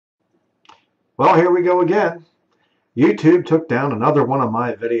Well, here we go again. YouTube took down another one of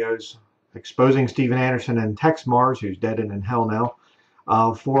my videos exposing Steven Anderson and Tex Mars, who's dead and in hell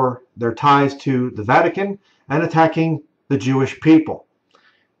now, for their ties to the Vatican and attacking the Jewish people.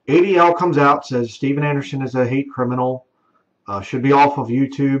 ADL comes out, says Steven Anderson is a hate criminal, should be off of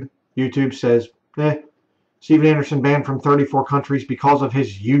YouTube. YouTube says, Steven Anderson banned from 34 countries because of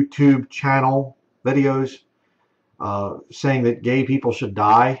his YouTube channel videos, saying that gay people should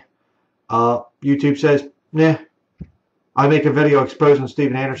die. YouTube says, I make a video exposing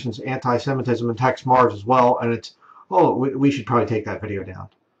Steven Anderson's anti-Semitism and Tex Mars as well, and it's, we should probably take that video down.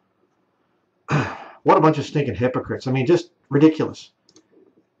 What a bunch of stinking hypocrites. I mean, just ridiculous.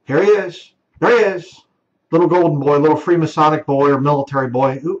 Here he is. There he is. Little golden boy, little Freemasonic boy or military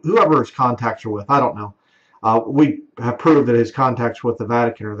boy, whoever his contacts are with, I don't know. We have proved that his contacts with the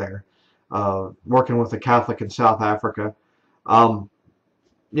Vatican are there, working with a Catholic in South Africa.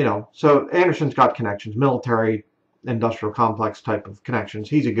 So Anderson's got connections, military, industrial complex type of connections.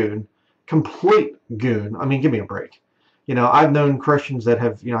 He's a goon, complete goon. I mean, give me a break. I've known Christians that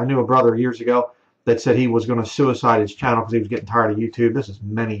have, I knew a brother years ago that said he was going to suicide his channel because he was getting tired of YouTube. This is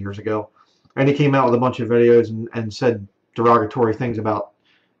many years ago. And he came out with a bunch of videos and said derogatory things about,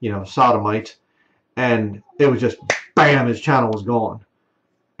 sodomites. And it was just, bam, his channel was gone.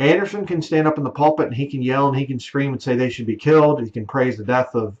 Anderson can stand up in the pulpit and he can yell and he can scream and say they should be killed. He can praise the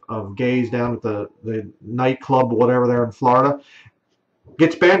death of gays down at the nightclub, whatever, there in Florida.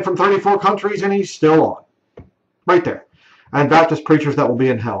 Gets banned from 34 countries and he's still on. Right there. And Baptist preachers that will be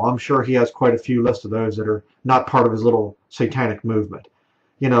in hell. I'm sure he has quite a few lists of those that are not part of his little satanic movement.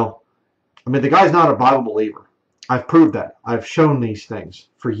 The guy's not a Bible believer. I've proved that. I've shown these things.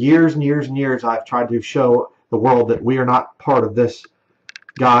 For years and years and years, I've tried to show the world that we are not part of this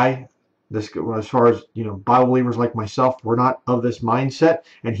guy. As far as, Bible believers like myself, we're not of this mindset,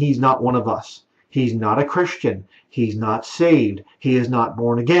 and he's not one of us. He's not a Christian. He's not saved. He is not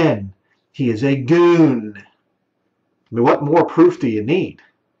born again. He is a goon. What more proof do you need?